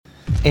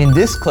In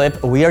this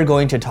clip, we are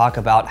going to talk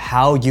about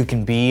how you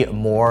can be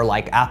more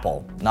like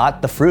Apple.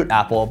 Not the fruit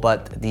Apple,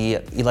 but the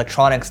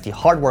electronics, the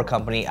hardware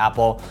company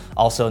Apple,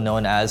 also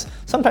known as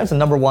sometimes the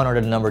 #1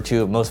 or the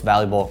 #2 most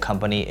valuable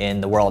company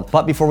in the world.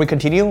 But before we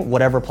continue,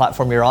 whatever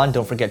platform you're on,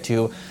 don't forget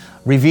to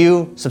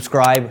review,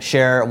 subscribe,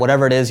 share,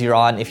 whatever it is you're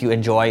on if you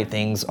enjoy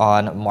things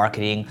on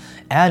marketing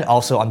and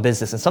also on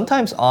business and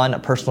sometimes on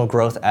personal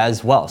growth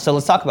as well. So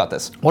let's talk about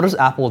this. What does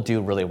Apple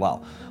do really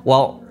well?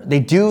 Well,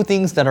 they do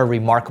things that are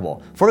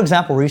remarkable. For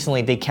example,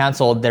 recently they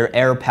canceled their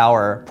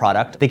AirPower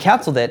product. They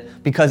canceled it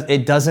because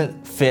it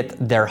doesn't fit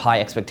their high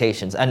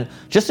expectations. And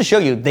just to show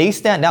you, they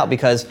stand out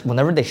because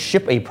whenever they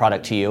ship a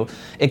product to you,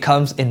 it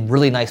comes in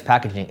really nice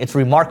packaging. It's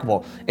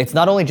remarkable. It's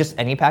not only just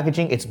any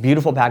packaging, it's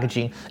beautiful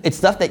packaging. It's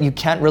stuff that you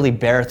can't really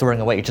bear throwing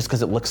away just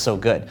because it looks so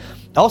good.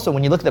 Also,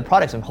 when you look at the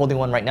products, I'm holding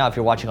one right now if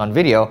you're watching on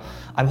video,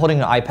 I'm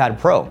holding an iPad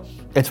Pro.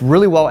 It's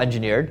really well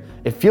engineered.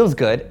 It feels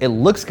good. It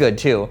looks good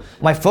too.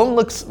 My phone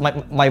looks,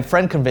 my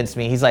friend convinced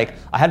me, he's like,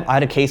 I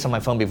had a case on my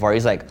phone before.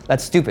 He's like,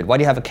 that's stupid. Why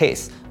do you have a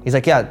case? He's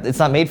like, yeah, it's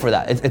not made for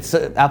that.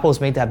 Apple is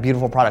made to have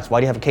beautiful products. Why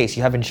do you have a case?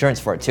 You have insurance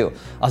for it too.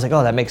 I was like,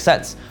 oh, that makes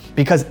sense.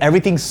 Because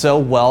everything's so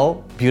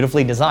well,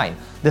 beautifully designed.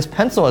 This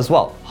pencil as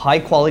well, high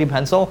quality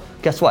pencil,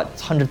 guess what?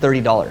 It's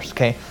 $130,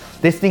 okay?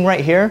 This thing right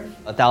here,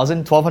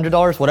 $1,000,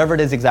 $1,200, whatever it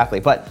is exactly.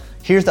 But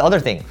here's the other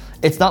thing.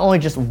 It's not only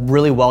just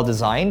really well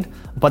designed,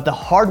 but the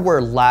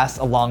hardware lasts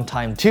a long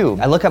time too.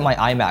 I look at my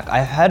iMac.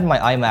 I've had my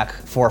iMac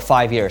for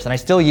 5 years and I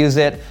still use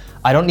it.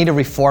 I don't need to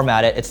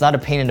reformat it. It's not a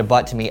pain in the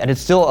butt to me and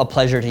it's still a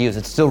pleasure to use.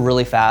 It's still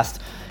really fast.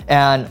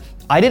 And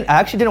I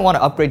actually didn't want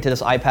to upgrade to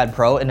this iPad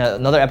Pro. In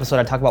another episode,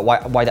 I talk about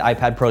why the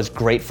iPad Pro is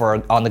great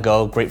for on the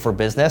go, great for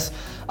business.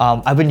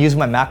 I've been using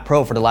my Mac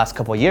Pro for the last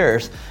couple of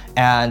years,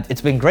 and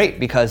it's been great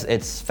because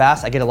it's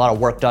fast. I get a lot of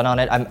work done on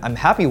it. I'm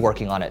happy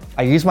working on it.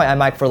 I used my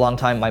iMac for a long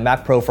time, my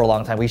Mac Pro for a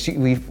long time. We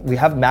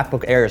have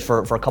MacBook Airs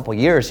for a couple of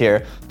years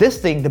here. This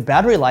thing, the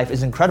battery life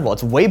is incredible.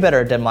 It's way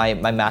better than my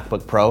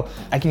MacBook Pro.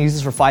 I can use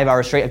this for 5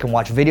 hours straight. I can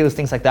watch videos,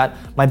 things like that.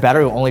 My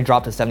battery will only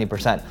drop to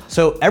 70%.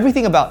 So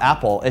everything about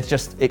Apple, it's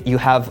just, you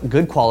have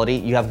good quality,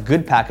 you have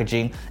good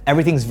packaging,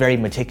 everything's very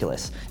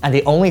meticulous. And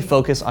they only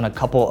focus on a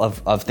couple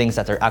of things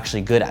that they're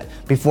actually good at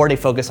before they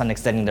focus on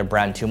extending their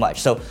brand too much.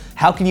 So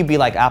how can you be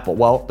like Apple?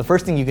 Well, the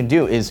first thing you can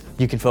do is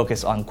you can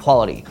focus on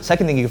quality.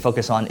 Second thing you can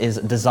focus on is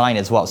design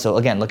as well. So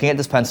again, looking at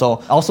this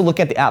pencil, also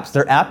looking at the apps.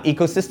 Their app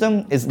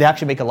ecosystem they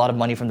actually make a lot of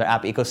money from their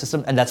app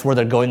ecosystem, and that's where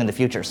they're going in the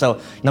future. So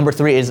number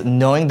 3 is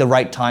knowing the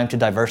right time to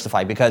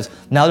diversify, because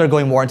now they're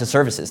going more into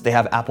services. They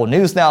have Apple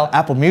News now.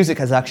 Apple Music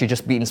has actually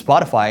just beaten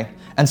Spotify.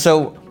 And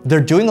so they're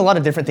doing a lot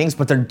of different things,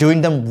 but they're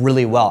doing them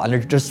really well, and they're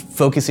just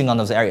focusing on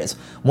those areas.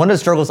 One of the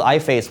struggles I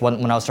faced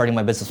when I was starting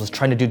my business was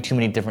trying to do too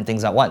many different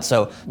things at once.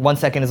 So one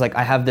second is like,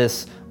 I have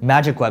this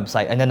magic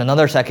website, and then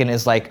another second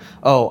is like,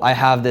 oh, I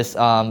have this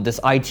this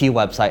IT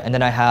website, and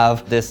then I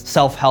have this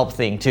self-help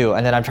thing too,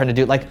 and then I'm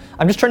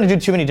just trying to do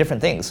too many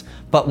different things.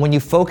 But when you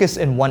focus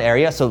in one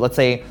area, so let's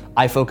say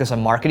I focus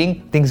on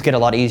marketing, things get a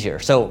lot easier.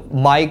 So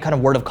my kind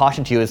of word of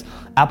caution to you is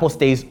Apple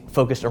stays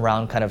focused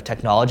around kind of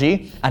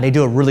technology, and they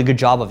do a really good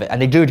job of it,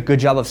 and they do a good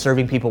job of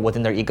serving people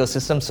within their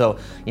ecosystem. So,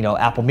 you know,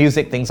 Apple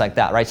Music, things like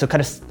that, right? So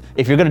kind of,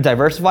 if you're gonna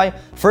diversify,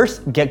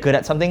 first get good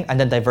at something and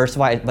then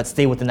diversify, but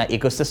stay within that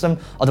ecosystem.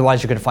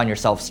 Otherwise, you're gonna find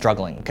yourself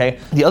struggling, okay?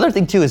 The other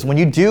thing too is when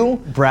you do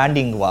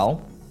branding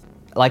well,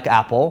 like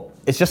Apple,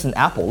 it's just an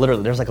apple,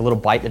 literally. There's like a little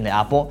bite in the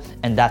apple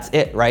and that's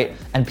it, right?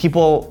 And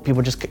people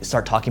just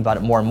start talking about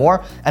it more and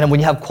more. And then when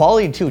you have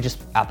quality too,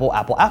 just Apple,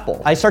 Apple,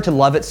 Apple. I start to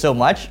love it so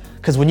much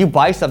because when you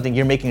buy something,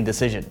 you're making a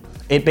decision.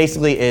 It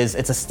basically is,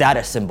 it's a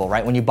status symbol,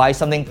 right? When you buy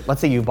something, let's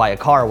say you buy a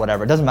car or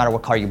whatever, it doesn't matter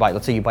what car you buy.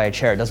 Let's say you buy a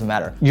chair, it doesn't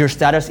matter. Your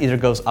status either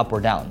goes up or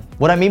down.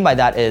 What I mean by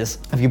that is,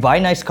 if you buy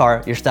a nice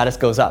car, your status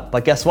goes up.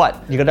 But guess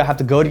what? You're gonna have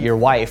to go to your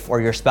wife or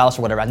your spouse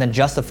or whatever and then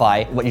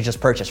justify what you just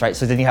purchased, right?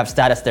 So then you have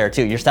status there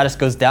too. Your status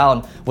goes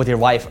down with your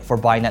wife for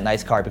buying that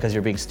nice car because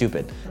you're being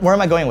stupid. Where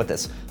am I going with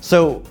this?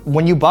 So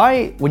when you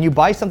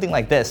buy something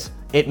like this,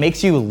 it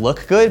makes you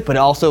look good, but it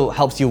also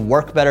helps you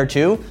work better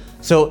too.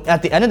 So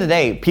at the end of the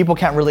day, people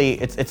can't really,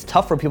 it's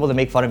tough for people to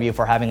make fun of you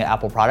for having an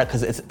Apple product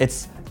because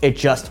it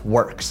just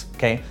works,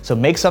 okay? So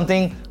make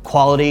something,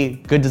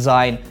 quality, good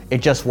design, it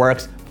just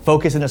works.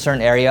 Focus in a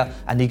certain area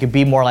and you can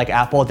be more like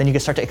Apple. Then you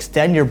can start to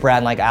extend your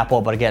brand like Apple,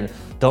 but again,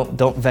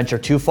 don't venture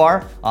too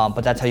far,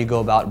 but that's how you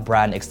go about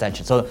brand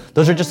extension. So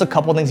those are just a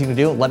couple things you can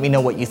do. Let me know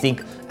what you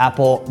think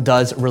Apple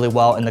does really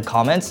well in the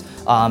comments,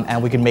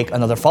 and we can make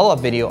another follow-up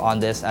video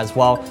on this as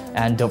well.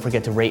 And don't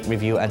forget to rate,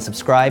 review, and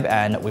subscribe,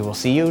 and we will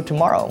see you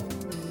tomorrow.